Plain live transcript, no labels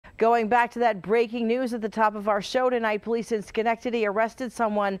Going back to that breaking news at the top of our show tonight, police in Schenectady arrested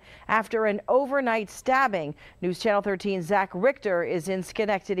someone after an overnight stabbing. News Channel 13's Zach Richter is in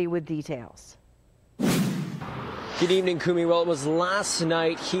Schenectady with details. Good evening, Kumi. Well, it was last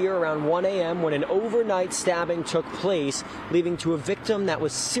night here around 1 a.m. when an overnight stabbing took place, leading to a victim that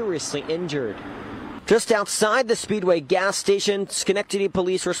was seriously injured. Just outside the Speedway gas station, Schenectady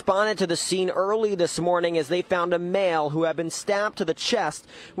police responded to the scene early this morning as they found a male who had been stabbed to the chest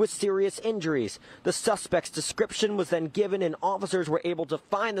with serious injuries. The suspect's description was then given and officers were able to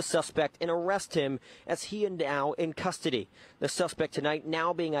find the suspect and arrest him as he is now in custody. The suspect tonight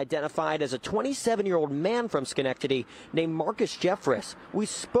now being identified as a 27-year-old man from Schenectady named Marcus Jeffress. We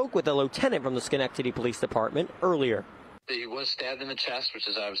spoke with a lieutenant from the Schenectady Police Department earlier. He was stabbed in the chest, which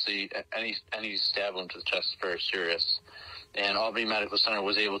is obviously any stab wound to the chest is very serious. And Albany Medical Center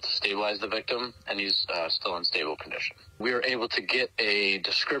was able to stabilize the victim, and he's still in stable condition. We were able to get a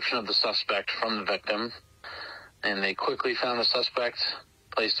description of the suspect from the victim, and they quickly found the suspect,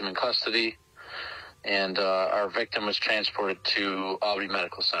 placed him in custody, and our victim was transported to Albany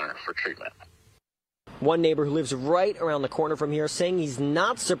Medical Center for treatment. One neighbor who lives right around the corner from here saying he's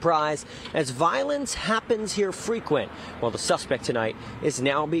not surprised as violence happens here frequent, while the suspect tonight is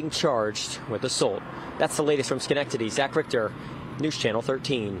now being charged with assault. That's the latest from Schenectady. Zach Richter, News Channel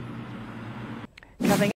 13. Coming